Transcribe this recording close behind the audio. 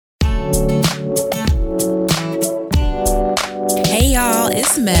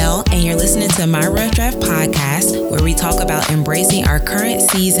is Mel, and you're listening to My Rough Draft podcast, where we talk about embracing our current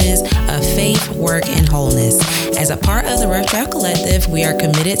seasons of faith, work, and wholeness. As a part of the Rough Draft Collective, we are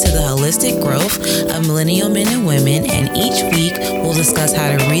committed to the holistic growth of millennial men and women, and each week we'll discuss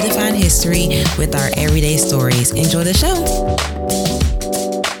how to redefine history with our everyday stories. Enjoy the show.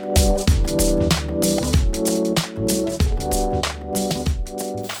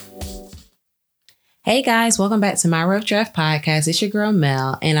 Hey guys, welcome back to My Rough Draft podcast. It's your girl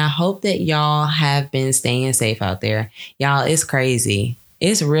Mel, and I hope that y'all have been staying safe out there. Y'all, it's crazy.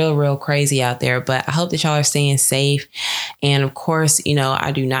 It's real crazy out there, but I hope that y'all are staying safe. And of course,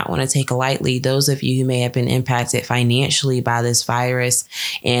 I do not want to take lightly those of you who may have been impacted financially by this virus.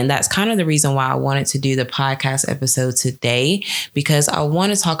 And that's kind of the reason why I wanted to do the podcast episode today, because I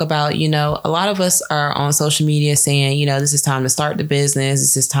want to talk about, a lot of us are on social media saying, this is time to start the business.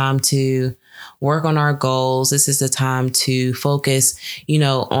 This is time to work on our goals. This is the time to focus,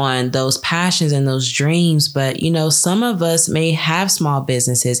 on those passions and those dreams. But, some of us may have small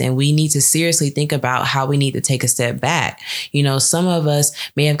businesses and we need to seriously think about how we need to take a step back. Some of us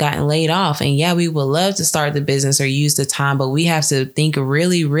may have gotten laid off, and yeah, we would love to start the business or use the time, but we have to think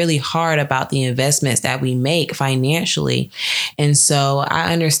really hard about the investments that we make financially. And so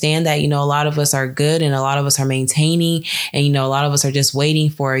I understand that, a lot of us are good and a lot of us are maintaining, and, a lot of us are just waiting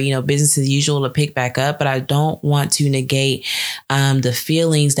for, business as usual to pick back up. But I don't want to negate the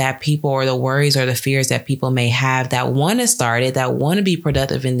feelings that people, or the worries or the fears that people may have that want to start it, that want to be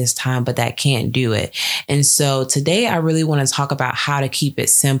productive in this time, but that can't do it. And so today I really want to talk about how to keep it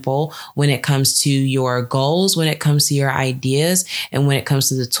simple when it comes to your goals, when it comes to your ideas, and when it comes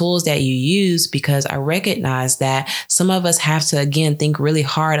to the tools that you use, because I recognize that some of us have to, again, think really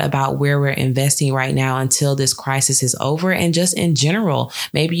hard about where we're investing right now until this crisis is over. And just in general,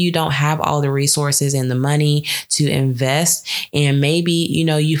 maybe you don't have all the resources and the money to invest. And maybe,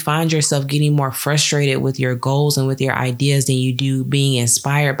 you find yourself getting more frustrated with your goals and with your ideas than you do being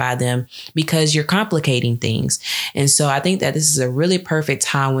inspired by them, because you're complicating things. And so I think that this is a really perfect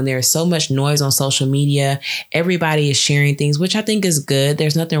time when there's so much noise on social media. Everybody is sharing things, which I think is good.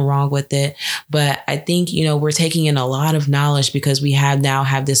 There's nothing wrong with it. But I think, we're taking in a lot of knowledge because we have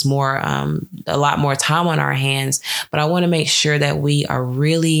this more, a lot more time on our hands. But I want to make sure that we are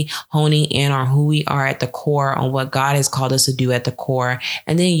really honing in on who we are at the core, on what God has called us to do at the core,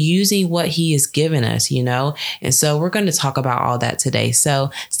 and then using what He has given us, And so we're going to talk about all that today.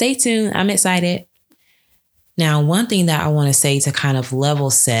 So stay tuned. I'm excited. Now, one thing that I want to say to kind of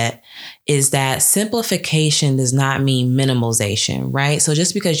level set is that simplification does not mean minimalization, right? So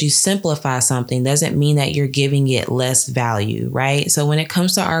just because you simplify something doesn't mean that you're giving it less value, right? So when it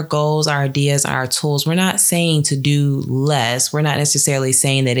comes to our goals, our ideas, our tools, we're not saying to do less. We're not necessarily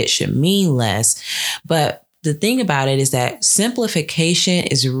saying that it should mean less, but the thing about it is that simplification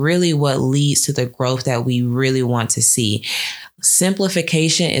is really what leads to the growth that we really want to see.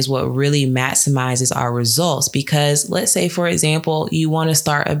 Simplification is what really maximizes our results, because let's say, for example, you want to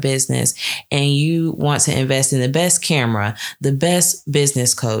start a business and you want to invest in the best camera, the best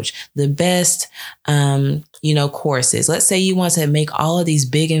business coach, the best, courses. Let's say you want to make all of these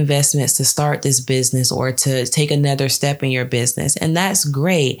big investments to start this business or to take another step in your business. And that's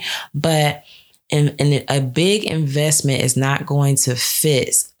great. But and a big investment is not going to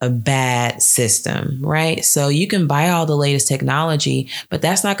fit a bad system, right? So you can buy all the latest technology, but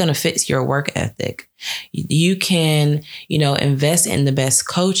that's not going to fit your work ethic. You can, invest in the best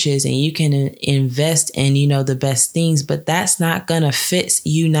coaches, and you can invest in, the best things, but that's not going to fit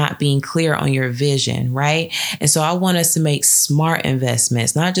you not being clear on your vision, right? And so I want us to make smart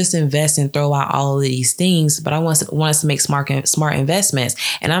investments, not just invest and throw out all of these things, but I want us to make smart investments.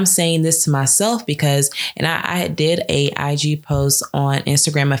 And I'm saying this to myself because, and I did a IG post on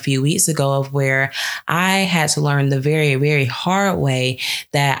Instagram a few weeks ago of where I had to learn the very, very hard way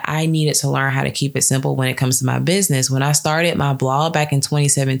that I needed to learn how to keep it simple when it comes to my business. When I started my blog back in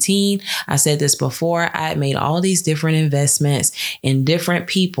 2017, I said this before, I had made all these different investments in different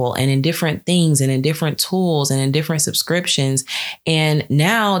people and in different things and in different tools and in different subscriptions. And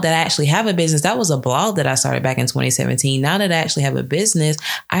now that I actually have a business, that was a blog that I started back in 2017. Now that I actually have a business,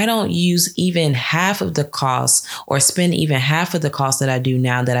 I don't use even half of the costs or spend even half of the costs that I do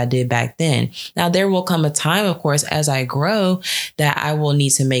now that I did back then. Now, there will come a time, of course, as I grow, that I will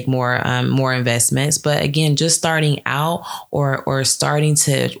need to make more investments. But again, just starting out or wanting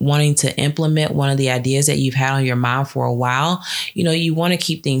to implement one of the ideas that you've had on your mind for a while, you want to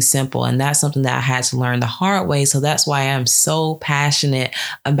keep things simple. And that's something that I had to learn the hard way. So that's why I'm so passionate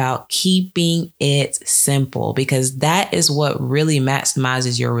about keeping it simple, because that is what really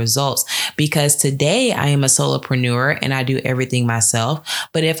maximizes your results. because today I am a solopreneur and I do everything myself.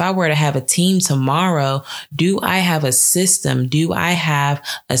 But if I were to have a team tomorrow, do I have a system? Do I have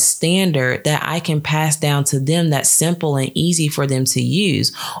a standard that I can pass down to them that's simple and easy for them to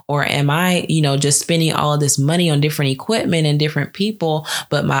use? Or am I, just spending all of this money on different equipment and different people,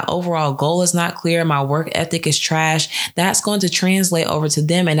 but my overall goal is not clear. My work ethic is trash. That's going to translate over to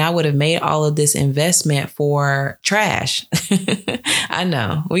them. And I would have made all of this investment for trash. I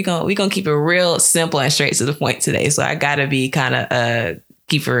know we're going to keep it real simple and straight to the point today. So I got to be kind of,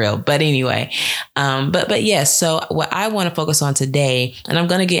 keep it real. But anyway, but yes. So what I want to focus on today, and I'm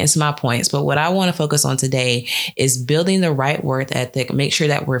going to get into my points, but what I want to focus on today is building the right work ethic, make sure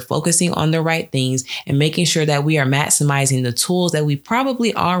that we're focusing on the right things and making sure that we are maximizing the tools that we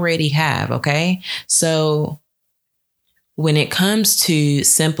probably already have. Okay. So when it comes to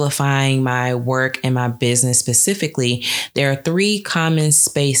simplifying my work and my business specifically, there are 3 common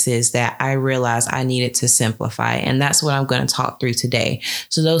spaces that I realized I needed to simplify. And that's what I'm going to talk through today.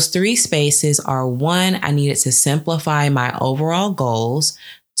 So those 3 spaces are: 1, I needed to simplify my overall goals.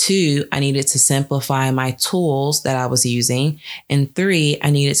 2, I needed to simplify my tools that I was using. And 3,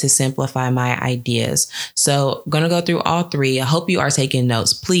 I needed to simplify my ideas. So I'm going to go through all 3. I hope you are taking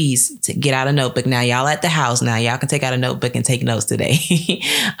notes. Please get out a notebook. Now, y'all at the house. Now, y'all can take out a notebook and take notes today.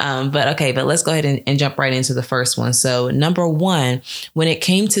 But let's go ahead and jump right into the first one. So number 1, when it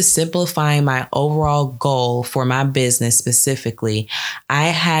came to simplifying my overall goal for my business specifically, I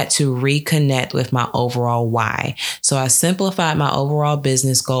had to reconnect with my overall why. So I simplified my overall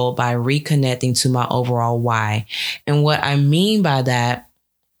business goal by reconnecting to my overall why. And what I mean by that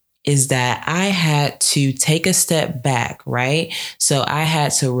is that I had to take a step back, right? So I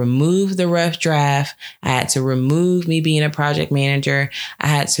had to remove the rough draft. I had to remove me being a project manager. I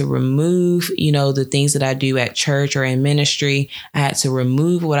had to remove, the things that I do at church or in ministry. I had to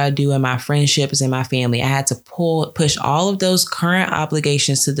remove what I do in my friendships and my family. I had to push all of those current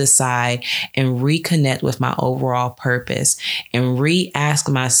obligations to the side and reconnect with my overall purpose and re-ask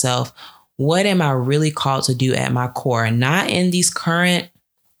myself, what am I really called to do at my core? Not in these current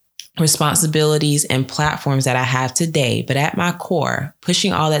responsibilities and platforms that I have today, but at my core,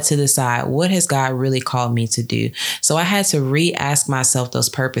 pushing all that to the side, what has God really called me to do? So I had to re-ask myself those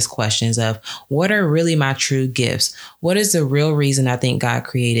purpose questions of, what are really my true gifts? What is the real reason I think God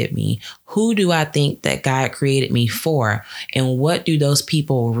created me? Who do I think that God created me for? And what do those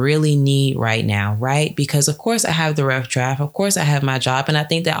people really need right now, right? Because of course I have the rough draft. Of course I have my job. And I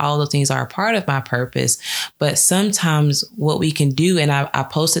think that all those things are a part of my purpose. But sometimes what we can do, and I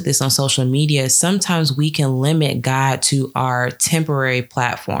posted this on social media, sometimes we can limit God to our temporary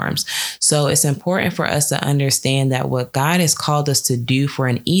platforms. So it's important for us to understand that what God has called us to do for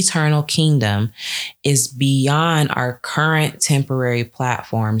an eternal kingdom is beyond our current temporary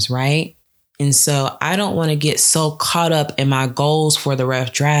platforms, right? And so I don't want to get so caught up in my goals for the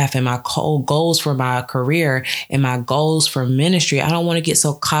rough draft and my goals for my career and my goals for ministry. I don't want to get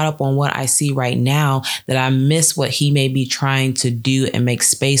so caught up on what I see right now that I miss what he may be trying to do and make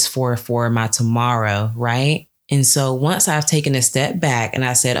space for my tomorrow, right? And so once I've taken a step back and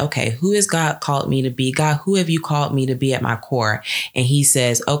I said, okay, who has God called me to be? God, who have you called me to be at my core? And he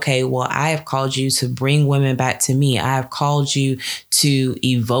says, okay, well, I have called you to bring women back to me. I have called you to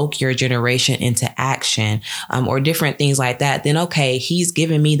evoke your generation into action, or different things like that. Then, okay, he's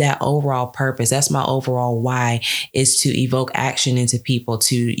given me that overall purpose. That's my overall why, is to evoke action into people,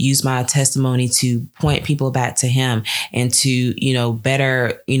 to use my testimony to point people back to him and to,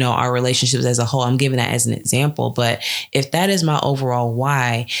 better, our relationships as a whole. I'm giving that as an example. But if that is my overall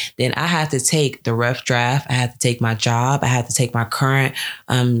why, then I have to take the rough draft. I have to take my job. I have to take my current,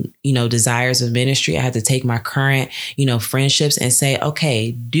 desires of ministry. I have to take my current, friendships and say,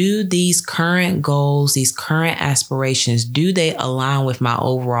 okay, do these current goals, these current aspirations, do they align with my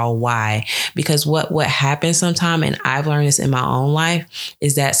overall why? Because what happens sometimes, and I've learned this in my own life,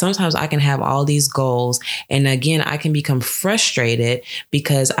 is that sometimes I can have all these goals. And again, I can become frustrated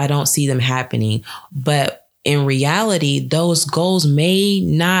because I don't see them happening. But in reality, those goals may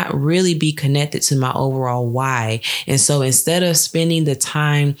not really be connected to my overall why. And so instead of spending the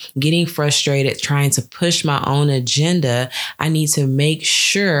time getting frustrated, trying to push my own agenda, I need to make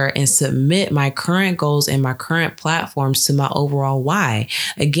sure and submit my current goals and my current platforms to my overall why.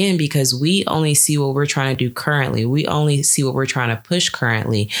 Again, because we only see what we're trying to do currently. We only see what we're trying to push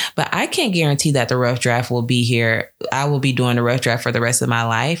currently. But I can't guarantee that the rough draft will be here. I will be doing the rough draft for the rest of my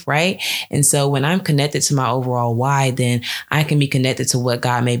life, right? And so when I'm connected to my overall why, then I can be connected to what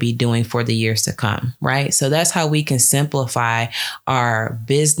God may be doing for the years to come, right? So that's how we can simplify our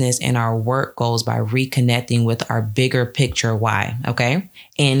business and our work goals, by reconnecting with our bigger picture why, okay?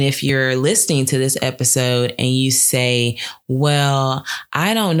 And if you're listening to this episode and you say, well,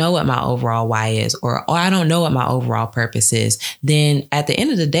 I don't know what my overall why is, or I don't know what my overall purpose is, then at the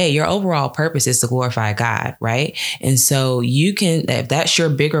end of the day, your overall purpose is to glorify God, right? And so you can, if that's your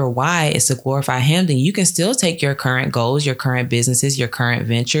bigger why is to glorify Him, then you can still take your current goals, your current businesses, your current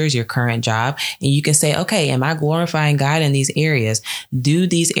ventures, your current job, and you can say, okay, am I glorifying God in these areas? Do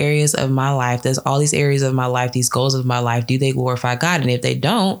these areas of my life, does all these areas of my life, these goals of my life, do they glorify God? And if they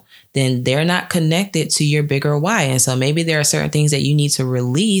don't, then they're not connected to your bigger why. And so maybe there are certain things that you need to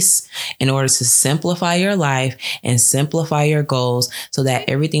release in order to simplify your life and simplify your goals so that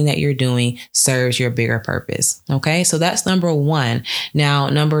everything that you're doing serves your bigger purpose. Okay, so that's number one. Now,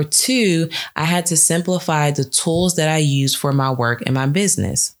 number two, I had to simplify the tools that I use for my work and my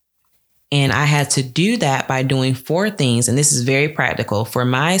business. And I had to do that by doing 4 things. And this is very practical. For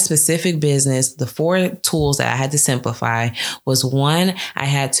my specific business, the 4 tools that I had to simplify was 1, I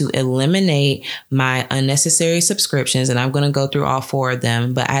had to eliminate my unnecessary subscriptions. And I'm going to go through all 4 of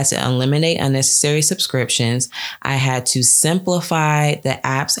them, but I had to eliminate unnecessary subscriptions. I had to simplify the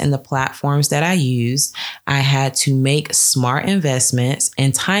apps and the platforms that I use. I had to make smart investments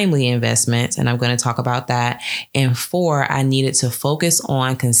and timely investments. And I'm going to talk about that. And 4, I needed to focus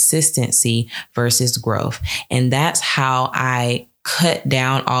on consistency versus growth. And that's how I cut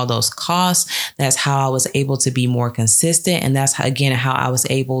down all those costs. That's how I was able to be more consistent. And that's how, again, how I was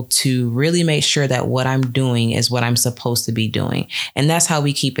able to really make sure that what I'm doing is what I'm supposed to be doing. And that's how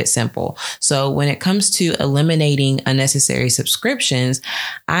we keep it simple. So when it comes to eliminating unnecessary subscriptions,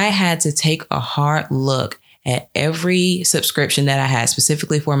 I had to take a hard look at every subscription that I had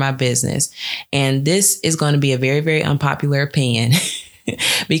specifically for my business. And this is going to be a very, very unpopular opinion.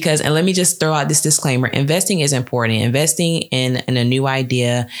 Because, and let me just throw out this disclaimer, investing is important. Investing in a new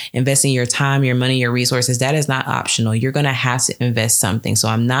idea, investing your time, your money, your resources, that is not optional. You're going to have to invest something. So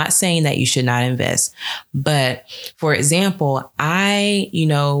I'm not saying that you should not invest. But for example, I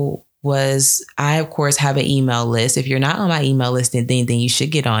of course have an email list. If you're not on my email list, then you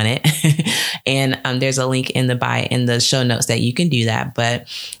should get on it. And there's a link in the show notes that you can do that. But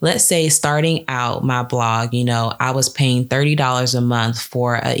let's say starting out my blog, I was paying $30 a month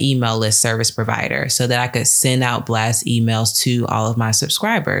for an email list service provider so that I could send out blast emails to all of my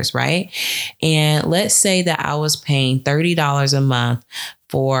subscribers, right? And let's say that I was paying $30 a month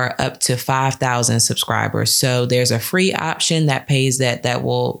for up to 5,000 subscribers. So there's a free option that pays that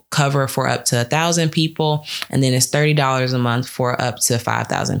will cover for up to 1,000 people. And then it's $30 a month for up to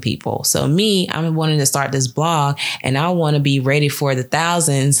 5,000 people. So I'm wanting to start this blog and I want to be ready for the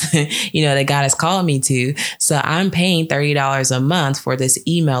thousands, that God has called me to. So I'm paying $30 a month for this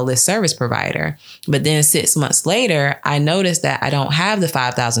email list service provider. But then 6 months later, I noticed that I don't have the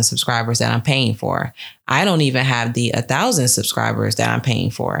 5,000 subscribers that I'm paying for. I don't even have the 1,000 subscribers that I'm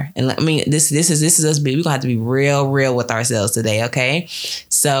paying for. And I mean, this is us. We're going to have to be real with ourselves today. Okay.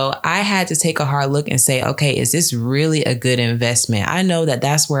 So I had to take a hard look and say, okay, is this really a good investment? I know that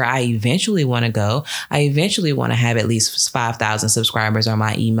that's where I eventually want to go. I eventually want to have at least 5,000 subscribers on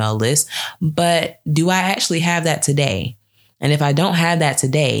my email list. But do I actually have that today? And if I don't have that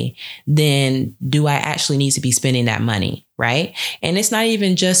today, then do I actually need to be spending that money? Right. And it's not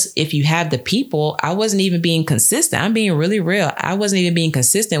even just if you have the people. I wasn't even being consistent. I'm being really real. I wasn't even being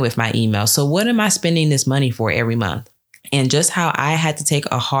consistent with my email. So what am I spending this money for every month? And just how I had to take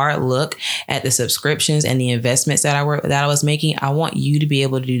a hard look at the subscriptions and the investments that I was making, I want you to be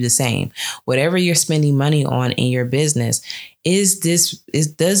able to do the same. Whatever you're spending money on in your business, does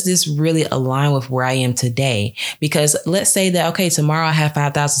this really align with where I am today? Because let's say that, okay, tomorrow I have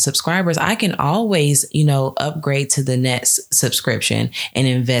 5,000 subscribers. I can always, upgrade to the next subscription and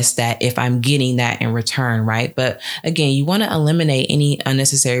invest that if I'm getting that in return, right? But again, you want to eliminate any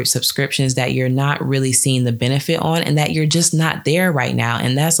unnecessary subscriptions that you're not really seeing the benefit on and that you're just not there right now.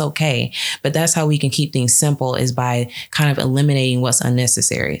 And that's okay. But that's how we can keep things simple, is by kind of eliminating what's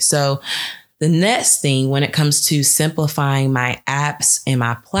unnecessary. So the next thing when it comes to simplifying my apps and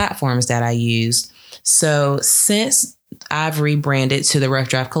my platforms that I use. So since I've rebranded to the Rough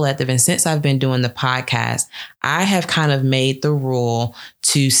Draft Collective and since I've been doing the podcast, I have kind of made the rule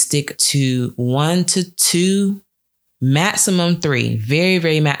to stick to 1 to 2, maximum 3, very,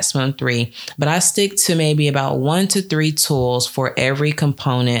 very maximum 3. But I stick to maybe about 1 to 3 tools for every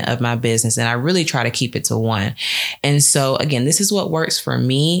component of my business. And I really try to keep it to 1. And so again, this is what works for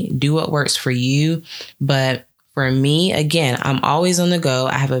me. Do what works for you. But for me, again, I'm always on the go.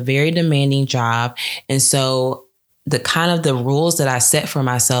 I have a very demanding job. And so the kind of the rules that I set for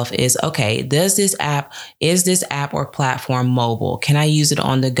myself is, okay, is this app or platform mobile? Can I use it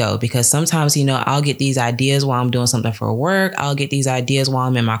on the go? Because sometimes, I'll get these ideas while I'm doing something for work. I'll get these ideas while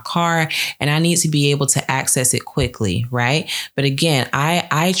I'm in my car, and I need to be able to access it quickly, right? But again,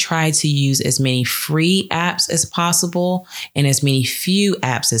 I try to use as many free apps as possible and as many few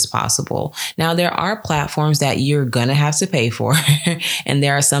apps as possible. Now, there are platforms that you're going to have to pay for, and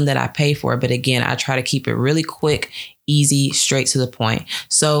there are some that I pay for. But again, I try to keep it really quick, easy, straight to the point.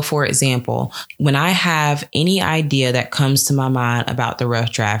 So for example, when I have any idea that comes to my mind about the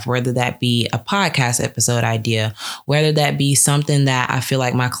rough draft, whether that be a podcast episode idea, whether that be something that I feel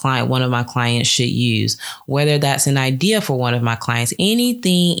like one of my clients should use, whether that's an idea for one of my clients,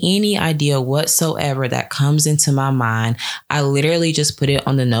 any idea whatsoever that comes into my mind, I literally just put it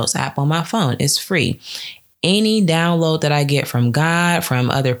on the Notes app on my phone. It's free. Any download that I get from God, from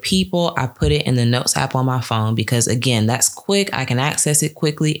other people, I put it in the Notes app on my phone because, again, that's quick. I can access it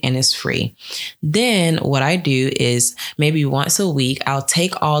quickly and it's free. Then what I do is maybe once a week, I'll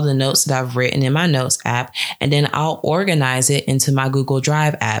take all the notes that I've written in my Notes app and then I'll organize it into my Google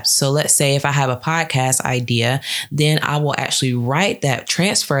Drive app. So let's say if I have a podcast idea, then I will actually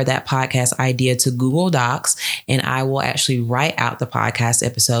transfer that podcast idea to Google Docs, and I will actually write out the podcast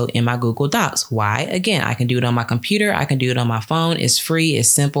episode in my Google Docs. Why? Again, I can do it on my computer. I can do it on my phone. It's free. It's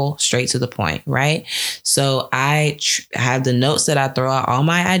simple, straight to the point, right? So I have the notes that I throw out all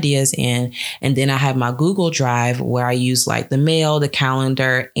my ideas in, and then I have my Google Drive where I use like the mail, the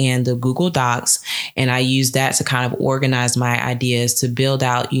calendar, and the Google Docs. And I use that to kind of organize my ideas, to build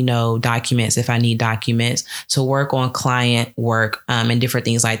out, documents if I need documents, to work on client work, and different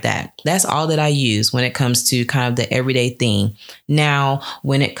things like that. That's all that I use when it comes to kind of the everyday thing. Now,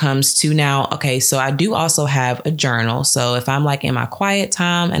 when it comes to okay, so I do also have a journal. So if I'm like in my quiet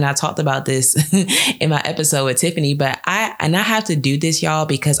time, and I talked about this in my episode with Tiffany, but I have to do this, y'all,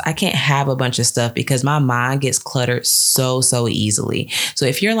 because I can't have a bunch of stuff because my mind gets cluttered so easily. So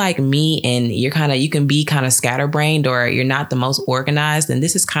if you're like me and you can be kind of scatterbrained or you're not the most organized, then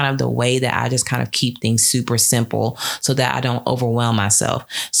this is kind of the way that I just kind of keep things super simple so that I don't overwhelm myself.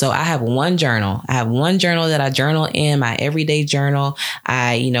 So I have one journal. I have one journal that I journal in, my everyday journal.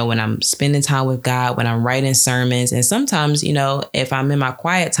 When I'm spending time with God, when I'm writing sermons, and sometimes, if I'm in my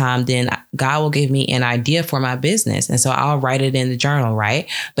quiet time, then God will give me an idea for my business. And so I'll write it in the journal, right?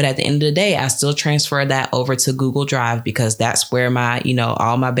 But at the end of the day, I still transfer that over to Google Drive because that's where my,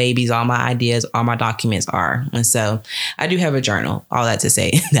 all my babies, all my ideas, all my documents are. And so I do have a journal, all that to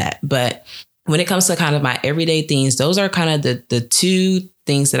say that. But when it comes to kind of my everyday things, those are kind of the two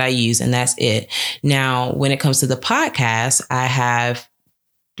things that I use, and that's it. Now, when it comes to the podcast, I have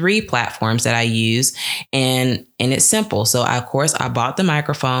 3 platforms that I use, and it's simple. So of course I bought the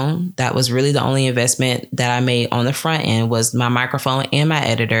microphone. That was really the only investment that I made on the front end, was my microphone and my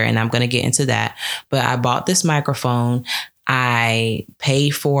editor. And I'm going to get into that. But I bought this microphone. I pay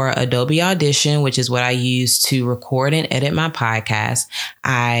for Adobe Audition, which is what I use to record and edit my podcast.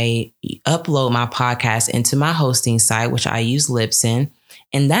 I upload my podcast into my hosting site, which I use Libsyn.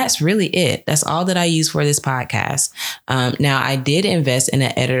 And that's really it. That's all that I use for this podcast. Now, I did invest in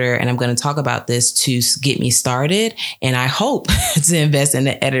an editor, and I'm going to talk about this to get me started. And I hope to invest in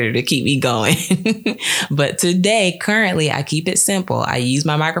an editor to keep me going. But today, currently, I keep it simple. I use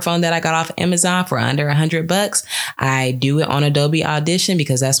my microphone that I got off Amazon for under $100. I do it on Adobe Audition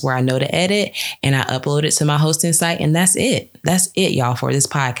because that's where I know to edit. And I upload it to my hosting site. And that's it. That's it, y'all, for this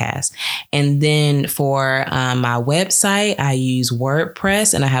podcast. And then for my website, I use WordPress,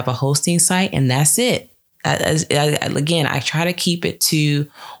 and I have a hosting site, and that's it. Again, I try to keep it to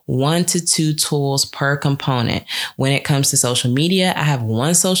 1 to 2 tools per component. When it comes to social media, I have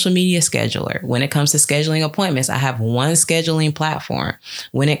one social media scheduler. When it comes to scheduling appointments, I have one scheduling platform.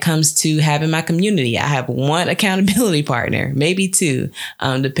 When it comes to having my community, I have one accountability partner, maybe 2,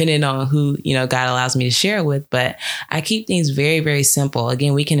 depending on who, God allows me to share with. But I keep things very, very simple.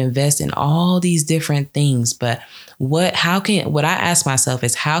 Again, we can invest in all these different things, but what I ask myself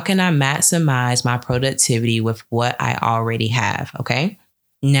is, how can I maximize my productivity with what I already have? Okay.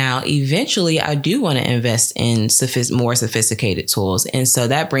 Now, eventually, I do want to invest in more sophisticated tools. And so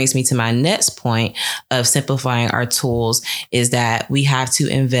that brings me to my next point of simplifying our tools, is that we have to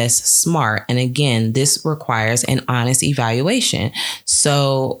invest smart. And again, this requires an honest evaluation.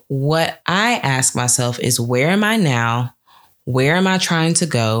 So what I ask myself is, where am I now? Where am I trying to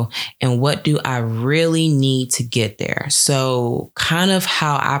go? And what do I really need to get there? So kind of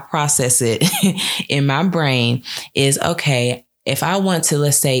how I process it in my brain is, okay, if I want to,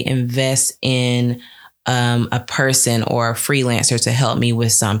 let's say, invest in a person or a freelancer to help me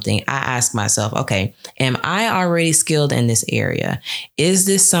with something, I ask myself, okay, am I already skilled in this area? Is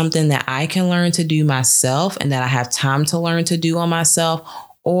this something that I can learn to do myself and that I have time to learn to do on myself?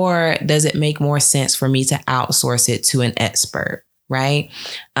 Or does it make more sense for me to outsource it to an expert? Right?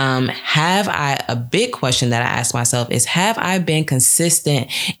 A big question that I ask myself is, have I been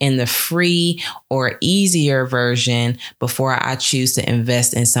consistent in the free or easier version before I choose to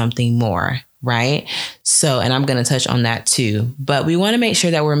invest in something more? Right? So, and I'm going to touch on that too, but we want to make sure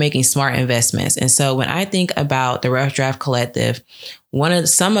that we're making smart investments. And so when I think about the Rough Draft Collective,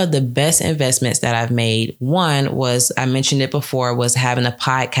 some of the best investments that I've made, one was, I mentioned it before, was having a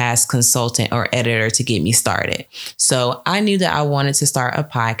podcast consultant or editor to get me started. So I knew that I wanted to start a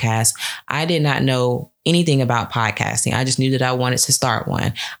podcast. I did not know anything about podcasting. I just knew that I wanted to start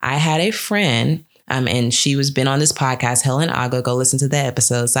one. I had a friend, and she was been on this podcast, Helen Aga. Go listen to that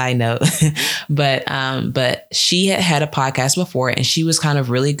episode, side note. But she had a podcast before, and she was kind of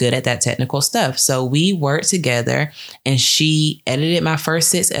really good at that technical stuff. So we worked together, and she edited my first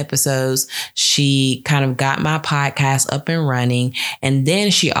 6 episodes. She kind of got my podcast up and running. And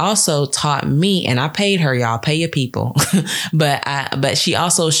then she also taught me, and I paid her, y'all, pay your people. but she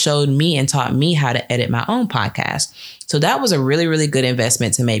also showed me and taught me how to edit my own podcast. So that was a really, really good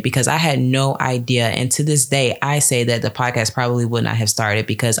investment to make, because I had no idea. And to this day, I say that the podcast probably would not have started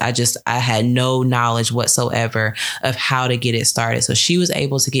because I had no knowledge whatsoever of how to get it started. So she was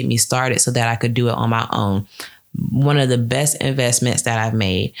able to get me started so that I could do it on my own. One of the best investments that I've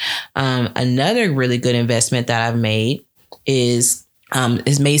made. Another really good investment that I've made is,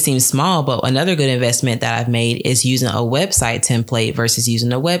 it may seem small, but another good investment that I've made is using a website template versus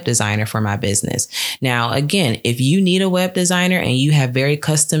using a web designer for my business. Now, again, if you need a web designer and you have very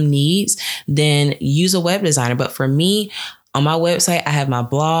custom needs, then use a web designer. But for me, on my website, I have my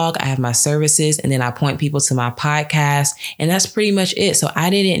blog, I have my services, and then I point people to my podcast, and that's pretty much it. So I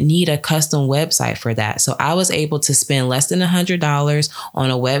didn't need a custom website for that. So I was able to spend less than $100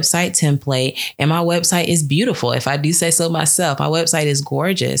 on a website template, and my website is beautiful. If I do say so myself, my website is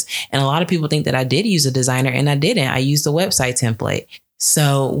gorgeous. And a lot of people think that I did use a designer, and I didn't. I used a website template.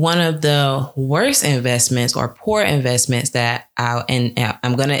 So one of the worst investments or poor investments and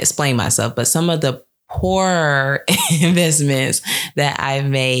I'm going to explain myself, but some of the poor investments that I've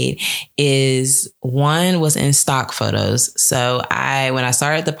made was in stock photos. So when I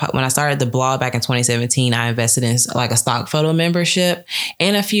started the blog back in 2017, I invested in like a stock photo membership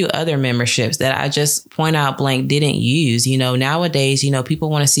and a few other memberships that I just point out blank didn't use. Nowadays, people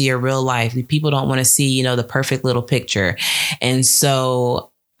want to see your real life. People don't want to see, the perfect little picture. And so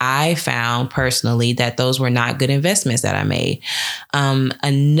I found personally that those were not good investments that I made.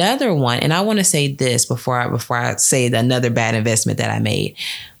 Another one, and I want to say this before I say another bad investment that I made.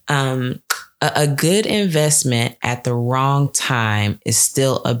 A good investment at the wrong time is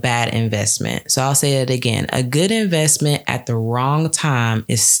still a bad investment. So I'll say it again. A good investment at the wrong time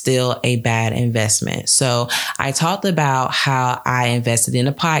is still a bad investment. So I talked about how I invested in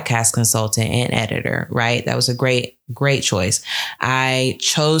a podcast consultant and editor, right? That was a great choice. I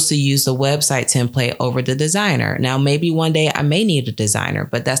chose to use the website template over the designer. Now, maybe one day I may need a designer,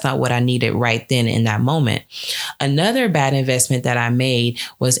 but that's not what I needed right then in that moment. Another bad investment that I made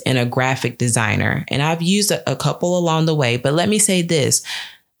was in a graphic designer. And I've used a couple along the way, but let me say this.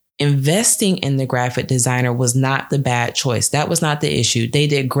 Investing in the graphic designer was not the bad choice. That was not the issue. They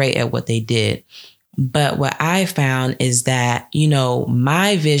did great at what they did. But what I found is that,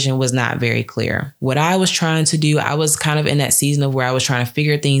 my vision was not very clear. What I was trying to do, I was kind of in that season of where I was trying to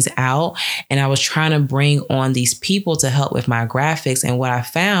figure things out, and I was trying to bring on these people to help with my graphics. And what I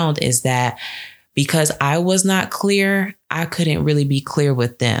found is that because I was not clear, I couldn't really be clear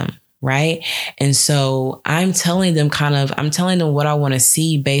with them. Right. And so I'm telling them what I want to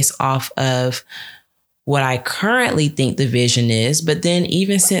see based off of what I currently think the vision is. But then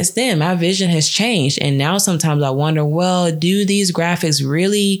even since then, my vision has changed. And now sometimes I wonder, well, do these graphics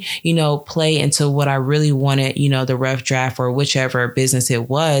really, play into what I really wanted, the Rough Draft or whichever business it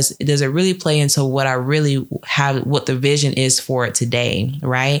was? Does it really play into what I really have, what the vision is for it today?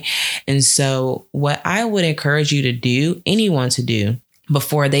 Right. And so what I would encourage you to do, anyone to do,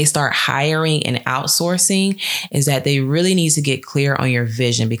 before they start hiring and outsourcing is that they really need to get clear on your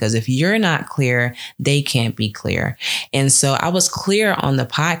vision, because if you're not clear, they can't be clear. And so I was clear on the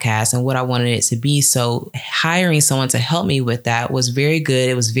podcast and what I wanted it to be. So hiring someone to help me with that was very good.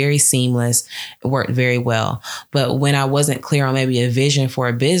 It was very seamless. It worked very well. But when I wasn't clear on maybe a vision for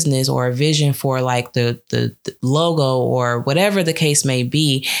a business or a vision for like the logo or whatever the case may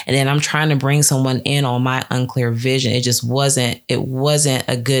be, and then I'm trying to bring someone in on my unclear vision, it wasn't wasn't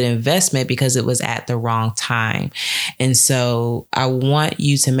a good investment because it was at the wrong time. And so I want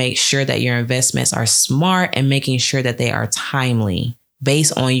you to make sure that your investments are smart and making sure that they are timely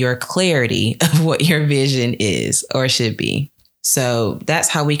based on your clarity of what your vision is or should be. So that's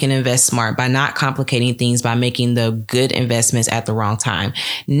how we can invest smart, by not complicating things, by making the good investments at the wrong time.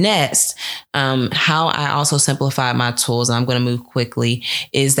 Next, how I also simplified my tools, and I'm going to move quickly,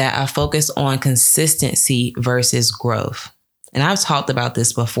 is that I focus on consistency versus growth. And I've talked about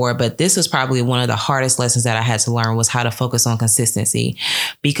this before, but this is probably one of the hardest lessons that I had to learn, was how to focus on consistency.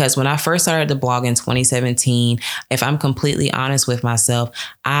 Because when I first started the blog in 2017, if I'm completely honest with myself,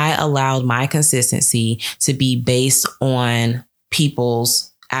 I allowed my consistency to be based on people's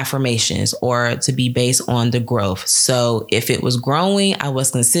affirmations, or to be based on the growth. So if it was growing, I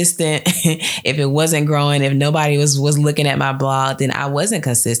was consistent. If it wasn't growing, if nobody was looking at my blog, then I wasn't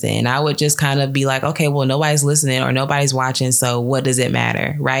consistent. And I would just kind of be like, okay, well, nobody's listening or nobody's watching, so what does it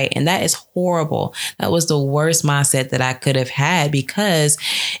matter? Right. And that is horrible. That was the worst mindset that I could have had, because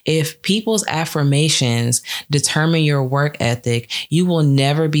if people's affirmations determine your work ethic, you will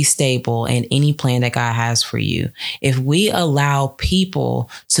never be stable in any plan that God has for you. If we allow people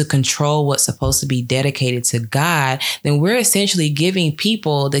to control what's supposed to be dedicated to God, then we're essentially giving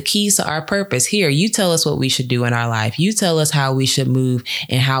people the keys to our purpose. Here, you tell us what we should do in our life. You tell us how we should move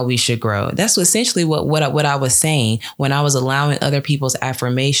and how we should grow. That's essentially what I was saying when I was allowing other people's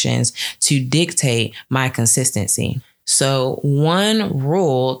affirmations to dictate my consistency. So one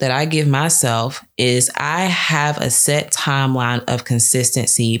rule that I give myself is I have a set timeline of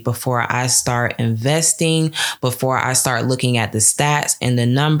consistency before I start investing, before I start looking at the stats and the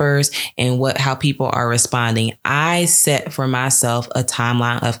numbers and how people are responding. I set for myself a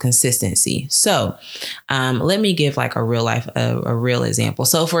timeline of consistency. So let me give like a real example.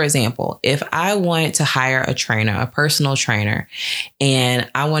 So for example, if I wanted to hire a trainer, a personal trainer, and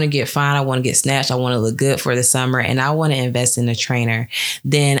I want to get fine, I want to get snatched, I want to look good for the summer, and I want to invest in a trainer,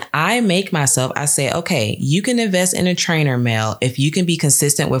 then I say, okay, you can invest in a trainer, Mel, if you can be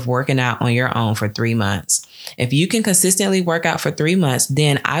consistent with working out on your own for 3 months. If you can consistently work out for 3 months,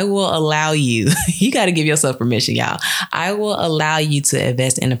 then I will allow you, you got to give yourself permission, y'all. I will allow you to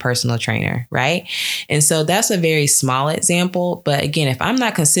invest in a personal trainer, right? And so that's a very small example. But again, if I'm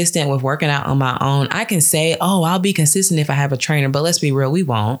not consistent with working out on my own, I can say, oh, I'll be consistent if I have a trainer, but let's be real, we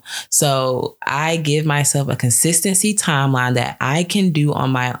won't. So I give myself a consistency timeline that I can do on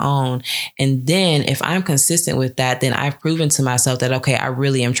my own. And then if I'm consistent with that, then I've proven to myself that, okay, I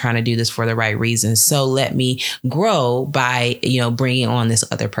really am trying to do this for the right reasons. So let me grow by, bringing on this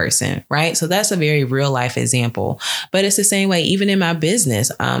other person, right? So that's a very real life example, but it's the same way, even in my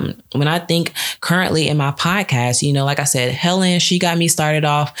business. When I think currently in my podcast, like I said, Helen, she got me started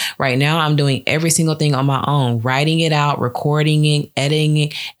off. Right now, I'm doing every single thing on my own, writing it out, recording it,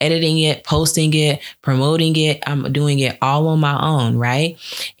 editing it, posting it, promoting it. I'm doing it all on my own, right?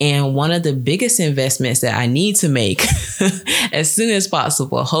 And one of the biggest investments that I need to make as soon as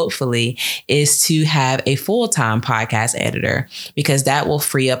possible, hopefully, is to have a full-time podcast editor, because that will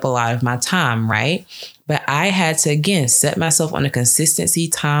free up a lot of my time, right? But I had to, again, set myself on a consistency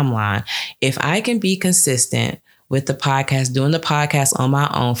timeline. If I can be consistent with the podcast, doing the podcast on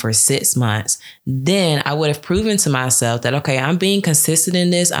my own for 6 months, then I would have proven to myself that, okay, I'm being consistent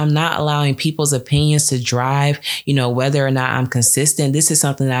in this. I'm not allowing people's opinions to drive, whether or not I'm consistent. This is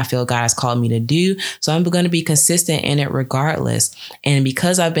something that I feel God has called me to do. So I'm going to be consistent in it regardless. And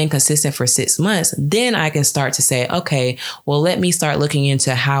because I've been consistent for 6 months, then I can start to say, okay, well, let me start looking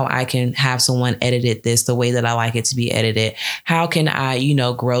into how I can have someone edit this the way that I like it to be edited. How can I,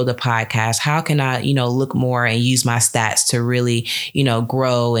 grow the podcast? How can I, look more and use my stats to really,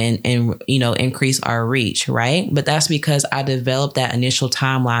 grow and increase our reach, right? But that's because I developed that initial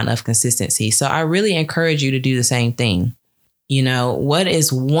timeline of consistency. So I really encourage you to do the same thing. What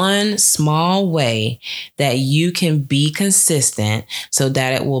is one small way that you can be consistent so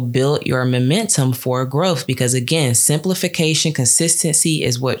that it will build your momentum for growth? Because again, simplification, consistency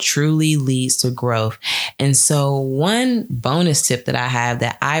is what truly leads to growth. And so one bonus tip that I have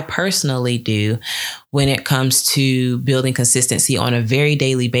that I personally do when it comes to building consistency on a very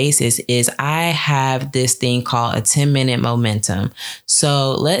daily basis is I have this thing called a 10-minute momentum.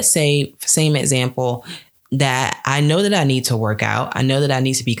 So let's say, same example, that I know that I need to work out. I know that I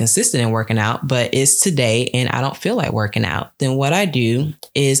need to be consistent in working out, but it's today and I don't feel like working out. Then what I do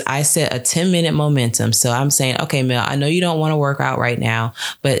is I set a 10-minute momentum. So I'm saying, okay, Mel, I know you don't want to work out right now,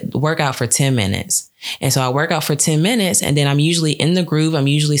 but work out for 10 minutes. And so I work out for 10 minutes and then I'm usually in the groove. I'm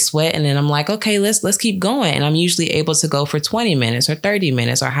usually sweating and then I'm like, okay, let's keep going. And I'm usually able to go for 20 minutes or 30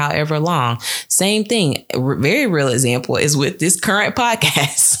 minutes or however long. Same thing. Very real example is with this current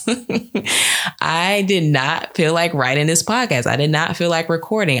podcast. I did not feel like writing this podcast. I did not feel like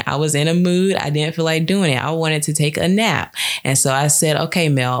recording. I was in a mood. I didn't feel like doing it. I wanted to take a nap. And so I said, okay,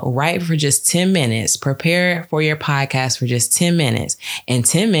 Mel, write for just 10 minutes. Prepare for your podcast for just 10 minutes. In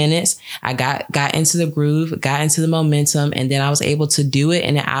 10 minutes, I got into the groove, got into the momentum, and then I was able to do it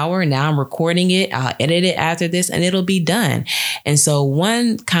in an hour. Now I'm recording it. I'll edit it after this and it'll be done. And so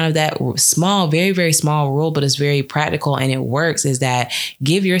one kind of that small, very, very small rule, but it's very practical and it works, is that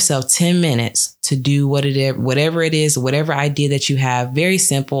give yourself 10 minutes to do whatever it is, whatever idea that you have. Very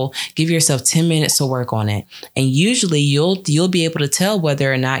simple. Give yourself 10 minutes to work on it. And usually you'll be able to tell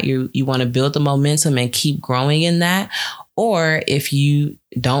whether or not you want to build the momentum and keep growing in that, or if you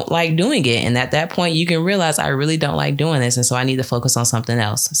don't like doing it. And at that point, you can realize I really don't like doing this. And so I need to focus on something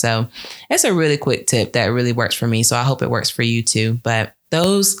else. So it's a really quick tip that really works for me. So I hope it works for you too. But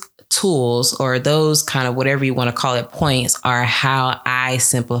those tools, or those kind of whatever you want to call it, points, are how I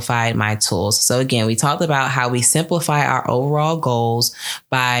simplified my tools. So again, we talked about how we simplify our overall goals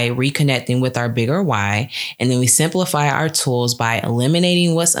by reconnecting with our bigger why. And then we simplify our tools by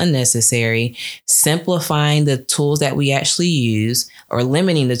eliminating what's unnecessary, simplifying the tools that we actually use, or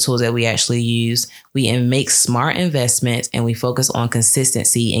limiting the tools that we actually use. We make smart investments and we focus on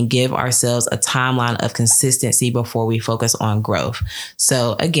consistency and give ourselves a timeline of consistency before we focus on growth.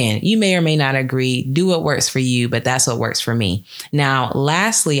 So again, you may or may not agree. Do what works for you, but that's what works for me. Now,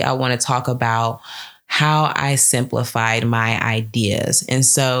 lastly, I want to talk about how I simplified my ideas. And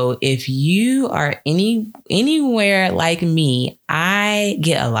so if you are anywhere like me, I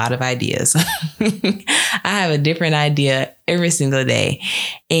get a lot of ideas. I have a different idea every single day.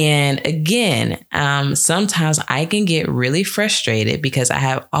 And again, sometimes I can get really frustrated because I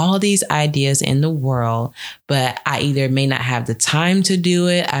have all these ideas in the world, but I either may not have the time to do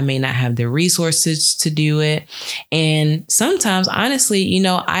it. I may not have the resources to do it. And sometimes, honestly,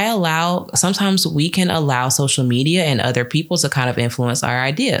 sometimes we can allow social media and other people to kind of influence our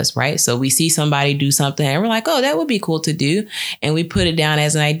ideas, right? So we see somebody do something and we're like, oh, that would be cool to do. And we put it down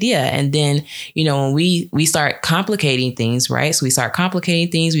as an idea. And then, when we start complicating things, right? So we start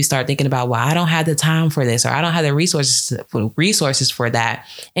complicating things. We start thinking about, well, I don't have the time for this, or I don't have the resources for that.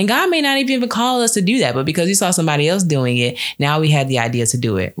 And God may not even call us to do that, but because we saw somebody else doing it, now we had the idea to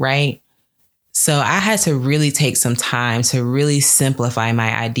do it, right? So I had to really take some time to really simplify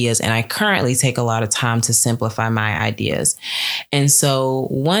my ideas. And I currently take a lot of time to simplify my ideas. And so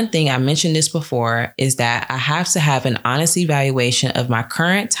one thing, I mentioned this before, is that I have to have an honest evaluation of my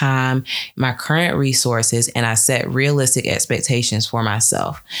current time, my current resources, and I set realistic expectations for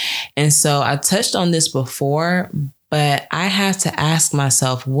myself. And so I touched on this before, but I have to ask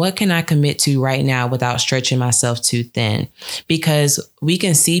myself, what can I commit to right now without stretching myself too thin? Because we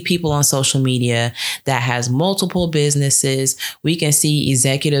can see people on social media that has multiple businesses. We can see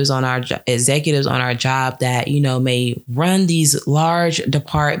executives on our job that, may run these large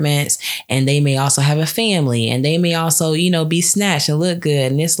departments, and they may also have a family, and they may also, be snatched and look good.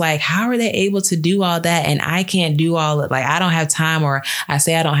 And it's like, how are they able to do all that? And I can't do all it. Like, I don't have time, or I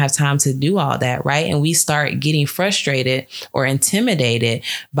say I don't have time to do all that. Right. And we start getting frustrated or intimidated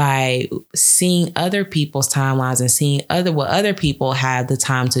by seeing other people's timelines and seeing what other people have the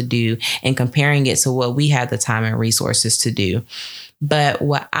time to do and comparing it to what we have the time and resources to do. But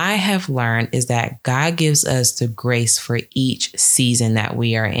what I have learned is that God gives us the grace for each season that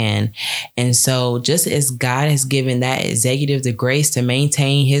we are in. And so just as God has given that executive the grace to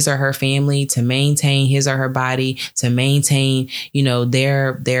maintain his or her family, to maintain his or her body, to maintain,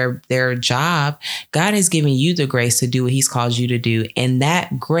 their job, God has given you the grace to do what he's called you to do. And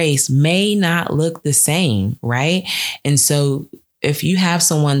that grace may not look the same, right? And so if you have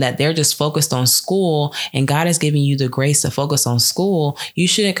someone that they're just focused on school and God has given you the grace to focus on school, you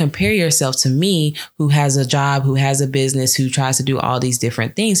shouldn't compare yourself to me, who has a job, who has a business, who tries to do all these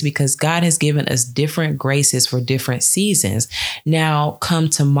different things, because God has given us different graces for different seasons. Now, come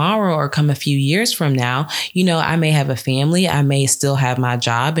tomorrow or come a few years from now, I may have a family. I may still have my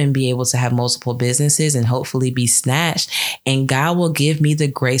job and be able to have multiple businesses and hopefully be snatched. And God will give me the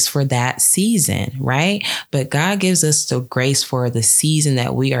grace for that season, right? But God gives us the grace for the season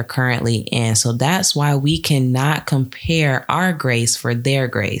that we are currently in. So that's why we cannot compare our grace for their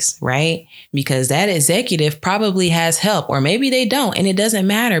grace, right? Because that executive probably has help, or maybe they don't. And it doesn't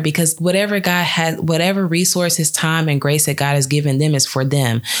matter, because whatever God has, whatever resources, time, and grace that God has given them is for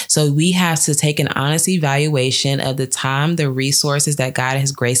them. So we have to take an honest evaluation of the time, the resources that God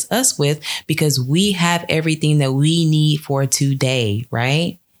has graced us with, because we have everything that we need for today,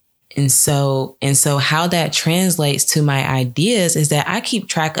 right? And so how that translates to my ideas is that I keep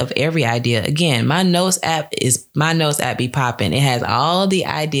track of every idea. Again, my notes app be popping. It has all the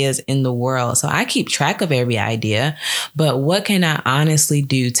ideas in the world. So I keep track of every idea. But what can I honestly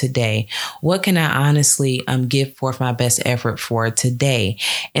do today? What can I honestly give forth my best effort for today?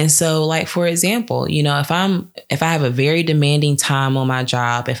 And so, like, for example, if I have a very demanding time on my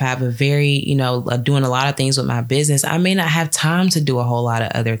job, if I have a very, doing a lot of things with my business, I may not have time to do a whole lot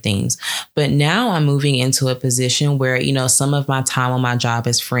of other things. But now I'm moving into a position where, some of my time on my job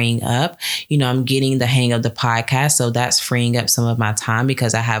is freeing up. I'm getting the hang of the podcast. So that's freeing up some of my time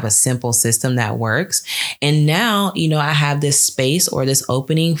because I have a simple system that works. And now, I have this space or this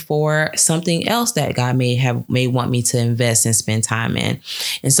opening for something else that God may want me to invest and spend time in.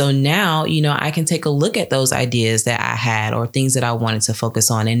 And so now, I can take a look at those ideas that I had or things that I wanted to focus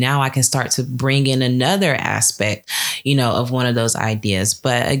on. And now I can start to bring in another aspect, of one of those ideas.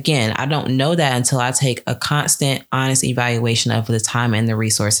 But again, I don't know that until I take a constant, honest evaluation of the time and the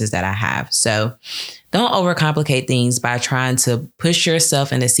resources that I have. So don't overcomplicate things by trying to push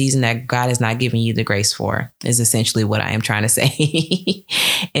yourself in a season that God has not given you the grace for, is essentially what I am trying to say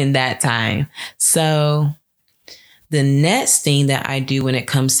in that time. So the next thing that I do when it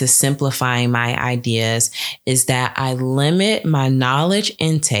comes to simplifying my ideas is that I limit my knowledge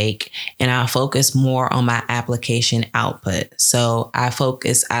intake and I focus more on my application output. So I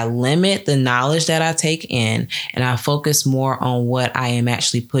limit the knowledge that I take in and I focus more on what I am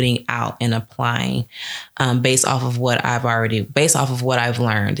actually putting out and applying based off of what I've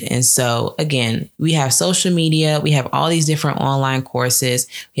learned. And so again, we have social media, we have all these different online courses,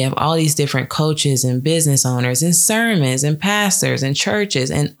 we have all these different coaches and business owners and sermons and pastors and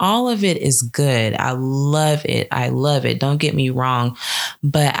churches, and all of it is good. I love it. Don't get me wrong.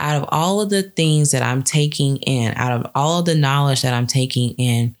 But out of all of the things that I'm taking in, out of all of the knowledge that I'm taking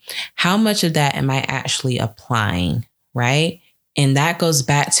in, how much of that am I actually applying, right? And that goes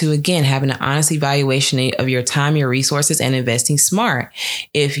back to, again, having an honest evaluation of your time, your resources, and investing smart.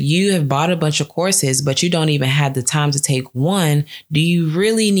 If you have bought a bunch of courses, but you don't even have the time to take one, do you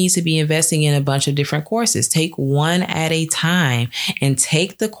really need to be investing in a bunch of different courses? Take one at a time and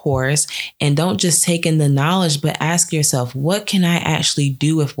take the course, and don't just take in the knowledge, but ask yourself, what can I actually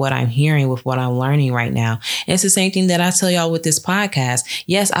do with what I'm hearing, with what I'm learning right now? And it's the same thing that I tell y'all with this podcast.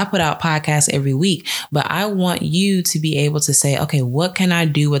 Yes, I put out podcasts every week, but I want you to be able to say, okay, what can I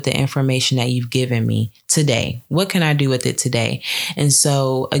do with the information that you've given me today? What can I do with it today? And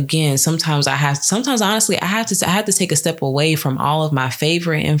so again, sometimes honestly, I have to take a step away from all of my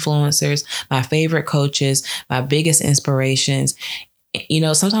favorite influencers, my favorite coaches, my biggest inspirations.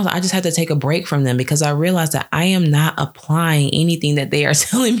 Sometimes I just have to take a break from them because I realize that I am not applying anything that they are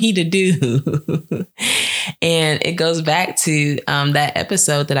telling me to do. And it goes back to that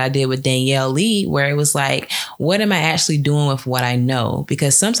episode that I did with Danielle Lee, where it was like, what am I actually doing with what I know?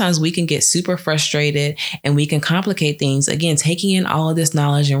 Because sometimes we can get super frustrated and we can complicate things. Again, taking in all of this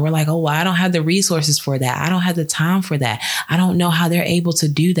knowledge, and we're like, oh, well, I don't have the resources for that. I don't have the time for that. I don't know how they're able to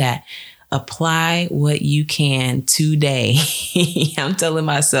do that. Apply what you can today. I'm telling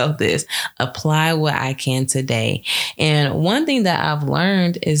myself this. Apply what I can today. And one thing that I've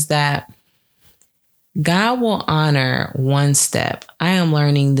learned is that God will honor one step. I am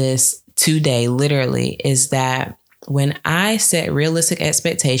learning this today, literally, is that when I set realistic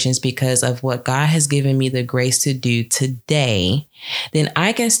expectations because of what God has given me the grace to do today, then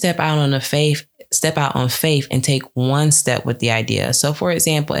I can step out on faith and take one step with the idea. So for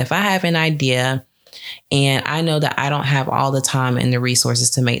example, if I have an idea and I know that I don't have all the time and the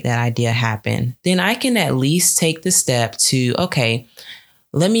resources to make that idea happen, then I can at least take the step to, okay,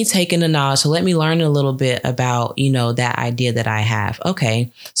 let me take in the knowledge. So let me learn a little bit about, that idea that I have. Okay.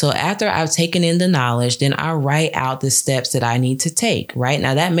 So after I've taken in the knowledge, then I write out the steps that I need to take, right?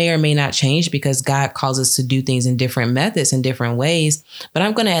 Now that may or may not change because God calls us to do things in different methods and different ways, but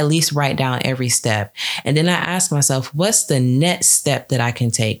I'm going to at least write down every step. And then I ask myself, what's the next step that I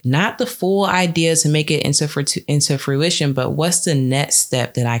can take? Not the full idea to make it into fruition, but what's the next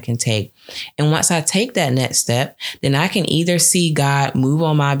step that I can take? And once I take that next step, then I can either see God move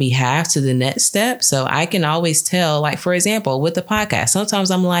on my behalf to the next step. So I can always tell, like, for example, with the podcast,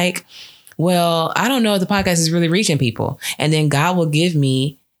 sometimes I'm like, well, I don't know if the podcast is really reaching people. And then God will give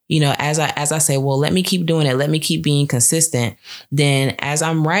me, as I say, well, let me keep doing it. Let me keep being consistent. Then as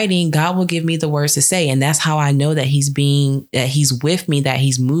I'm writing, God will give me the words to say. And that's how I know that he's with me, that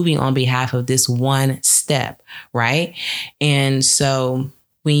he's moving on behalf of this one step. Right. And so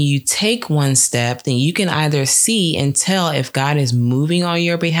when you take one step, then you can either see and tell if God is moving on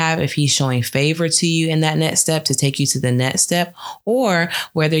your behalf, if he's showing favor to you in that next step to take you to the next step, or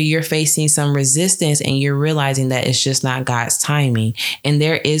whether you're facing some resistance and you're realizing that it's just not God's timing. And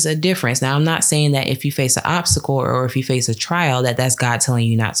there is a difference. Now, I'm not saying that if you face an obstacle or if you face a trial, that's God telling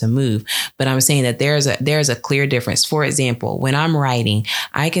you not to move. But I'm saying that there's a clear difference. For example, when I'm writing,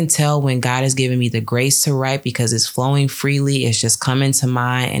 I can tell when God has given me the grace to write because it's flowing freely. It's just coming to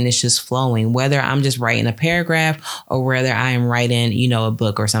mind. And it's just flowing, whether I'm just writing a paragraph or whether I am writing, a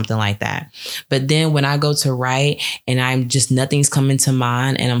book or something like that. But then when I go to write and nothing's coming to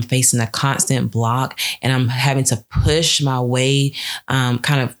mind and I'm facing a constant block and I'm having to push my way,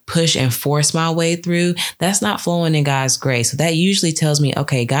 kind of push and force my way through, that's not flowing in God's grace. So that usually tells me,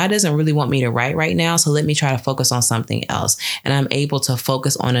 okay, God doesn't really want me to write right now. So let me try to focus on something else. And I'm able to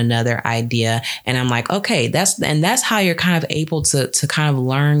focus on another idea. And I'm like, okay, that's how you're kind of able to kind of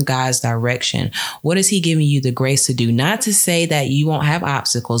learn God's direction. What is he giving you the grace to do? Not to say that you won't have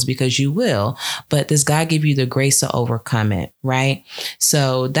obstacles, because you will, but does God give you the grace to overcome it? Right.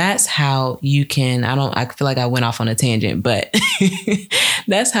 So that's how you can, I feel like I went off on a tangent, but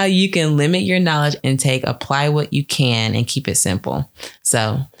that's how you can limit your knowledge intake, apply what you can, and keep it simple.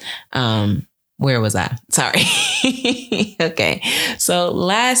 So, where was I? Sorry. Okay. So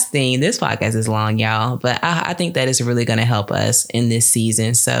last thing, this podcast is long, y'all, but I think that it's really going to help us in this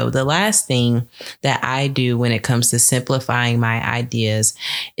season. So the last thing that I do when it comes to simplifying my ideas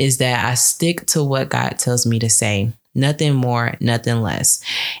is that I stick to what God tells me to say. Nothing more, nothing less.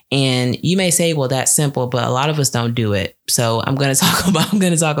 And you may say, well, that's simple, but a lot of us don't do it. So I'm going to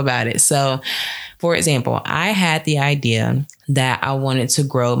talk about it. So for example, I had the idea that I wanted to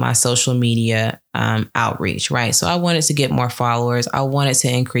grow my social media outreach, right? So I wanted to get more followers. I wanted to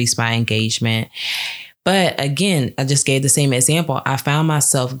increase my engagement. But again, I just gave the same example. I found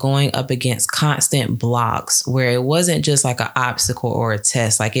myself going up against constant blocks where it wasn't just like an obstacle or a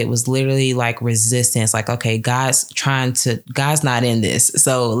test. Like it was literally like resistance. Like, okay, God's not in this.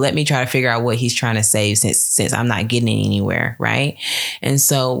 So let me try to figure out what he's trying to say since I'm not getting anywhere. Right. And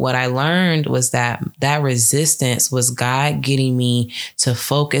so what I learned was that resistance was God getting me to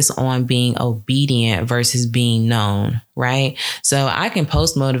focus on being obedient versus being known. Right. So I can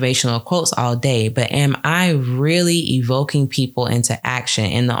post motivational quotes all day, but am I really evoking people into action?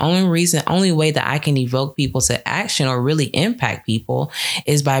 And the only way that I can evoke people to action or really impact people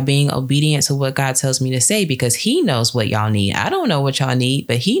is by being obedient to what God tells me to say, because he knows what y'all need. I don't know what y'all need,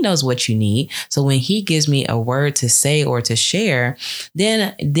 but he knows what you need. So when he gives me a word to say or to share,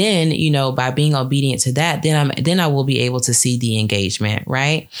 then, by being obedient to that, then I will be able to see the engagement.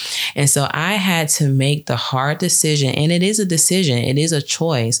 Right. And so I had to make the hard decision. And it is a decision. It is a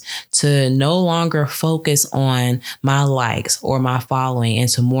choice to no longer focus on my likes or my following and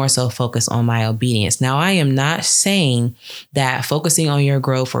to more so focus on my obedience. Now, I am not saying that focusing on your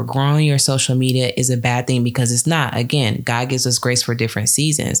growth or growing your social media is a bad thing, because it's not. Again, God gives us grace for different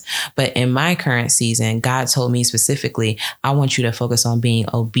seasons. But in my current season, God told me specifically, I want you to focus on being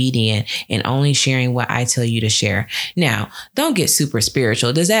obedient and only sharing what I tell you to share. Now, don't get super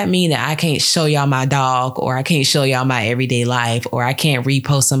spiritual. Does that mean that I can't show y'all my dog, or I can't show y'all my everyday life, or I can't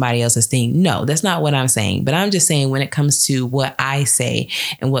repost somebody else's thing? No, that's not what I'm saying. But I'm just saying when it comes to what I say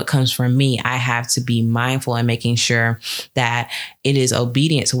and what comes from me, I have to be mindful and making sure that it is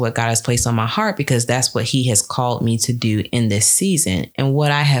obedient to what God has placed on my heart, because that's what he has called me to do in this season. And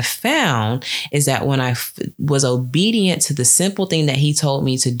what I have found is that when I was obedient to the simple thing that he told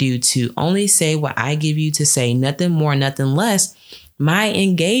me to do, to only say what I give you to say, nothing more, nothing less, my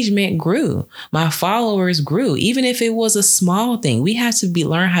engagement grew. My followers grew, even if it was a small thing. We have to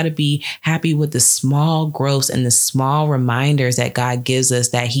learn how to be happy with the small growths and the small reminders that God gives us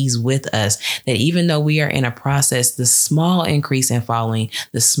that he's with us, that even though we are in a process, the small increase in following,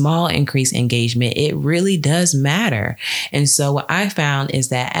 the small increase in engagement, it really does matter. And so what I found is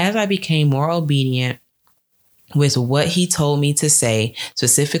that as I became more obedient, with what he told me to say,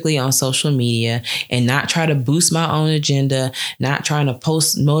 specifically on social media, and not try to boost my own agenda, not trying to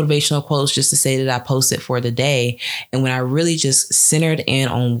post motivational quotes just to say that I posted for the day. And when I really just centered in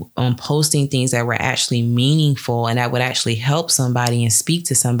on posting things that were actually meaningful and that would actually help somebody and speak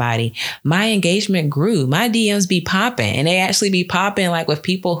to somebody, my engagement grew. My DMs be popping, and they actually be popping like with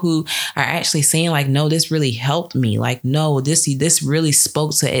people who are actually saying like, no, this really helped me. Like, no, this really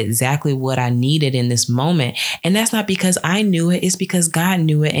spoke to exactly what I needed in this moment. And that's not because I knew it. It's because God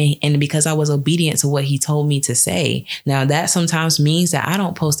knew it. And because I was obedient to what he told me to say. Now, that sometimes means that I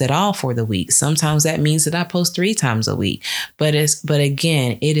don't post at all for the week. Sometimes that means that I post 3 times a week. But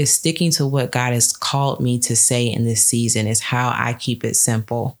again, it is sticking to what God has called me to say in this season. Is how I keep it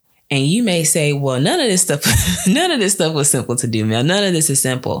simple. And you may say, well, none of this stuff was simple to do, Mel. None of this is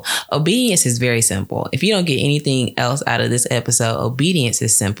simple. Obedience is very simple. If you don't get anything else out of this episode, obedience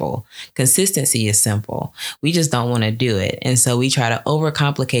is simple. Consistency is simple. We just don't want to do it. And so we try to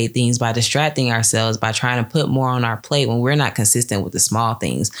overcomplicate things by distracting ourselves, by trying to put more on our plate when we're not consistent with the small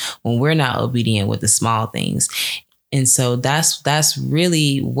things, when we're not obedient with the small things. And so that's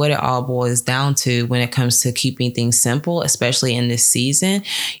really what it all boils down to when it comes to keeping things simple, especially in this season,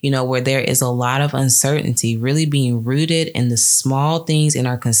 where there is a lot of uncertainty, really being rooted in the small things, in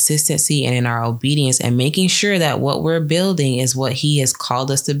our consistency and in our obedience, and making sure that what we're building is what he has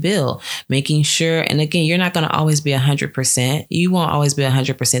called us to build, making sure. And again, you're not going to always be 100%. You won't always be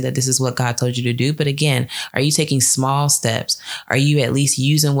 100% that this is what God told you to do. But again, are you taking small steps? Are you at least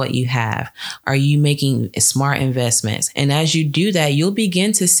using what you have? Are you making smart investments? And as you do that, you'll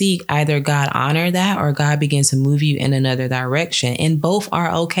begin to see either God honor that or God begin to move you in another direction. And both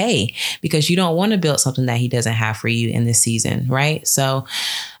are okay, because you don't want to build something that he doesn't have for you in this season, right? So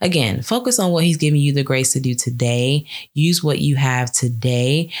again, focus on what he's giving you the grace to do today. Use what you have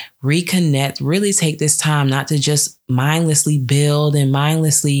today. Reconnect. Really take this time not to just mindlessly build and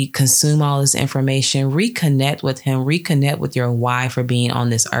mindlessly consume all this information. Reconnect with him. Reconnect with your why for being on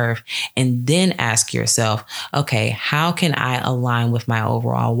this earth. And then ask yourself, okay, how can I align with my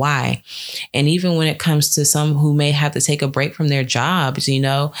overall why? And even when it comes to some who may have to take a break from their jobs,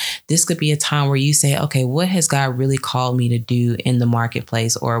 this could be a time where you say, okay, what has God really called me to do in the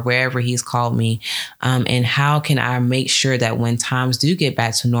marketplace or wherever he's called me? And how can I make sure that when times do get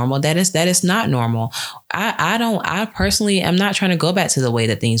back to normal, that is not normal. I personally am not trying to go back to the way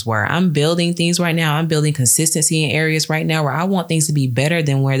that things were. I'm building things right now. I'm building consistency in areas right now where I want things to be better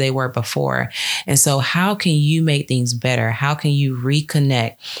than where they were before. And so how can you make things better? How can you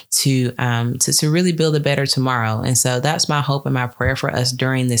reconnect to really build a better tomorrow? And so that's my hope and my prayer for us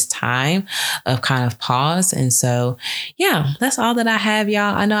during this time of kind of pause. And so, yeah, that's all that I have,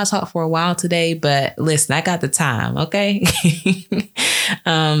 y'all. I know I talked for a while today, but listen, I got the time. Okay.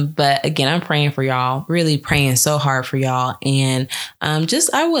 But again, I'm praying for y'all, really praying so hard for y'all. And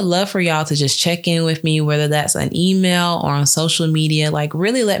I would love for y'all to just check in with me, whether that's an email or on social media. Like,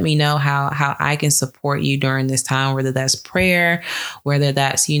 really let me know how I can support you during this time, whether that's prayer, whether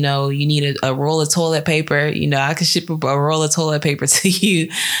that's, you need a roll of toilet paper, I can ship a roll of toilet paper to you.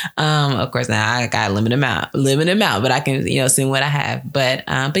 Of course, now I got a limited amount, but I can, send what I have. But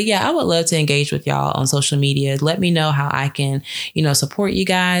yeah, I would love to engage with y'all on social media. Let me know how I can, support you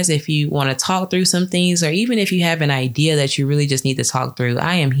guys. If you want to talk through some things, or even if you have an idea that you really just need to talk through,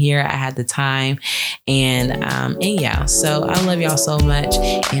 I am here. I had the time. And yeah, so I love y'all so much,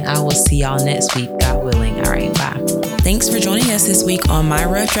 and I will see y'all next week, God willing. All right, bye. Thanks for joining us this week on My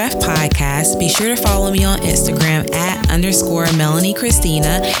Rough Draft Podcast. Be sure to follow me on Instagram @_Melanie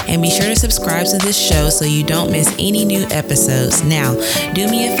Christina, and be sure to subscribe to this show so you don't miss any new episodes. Now, do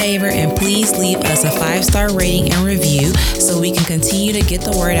me a favor and please leave us a 5-star rating and review so we can continue to get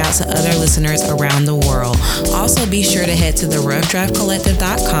the word out to other listeners around the world. Also, be sure to head to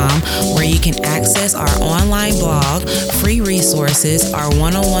theroughdraftcollective.com where you can access our online blog, free resources, our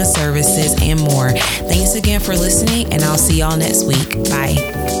one-on-one services, and more. Thanks again for listening, and I'll see y'all next week.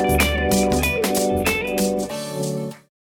 Bye.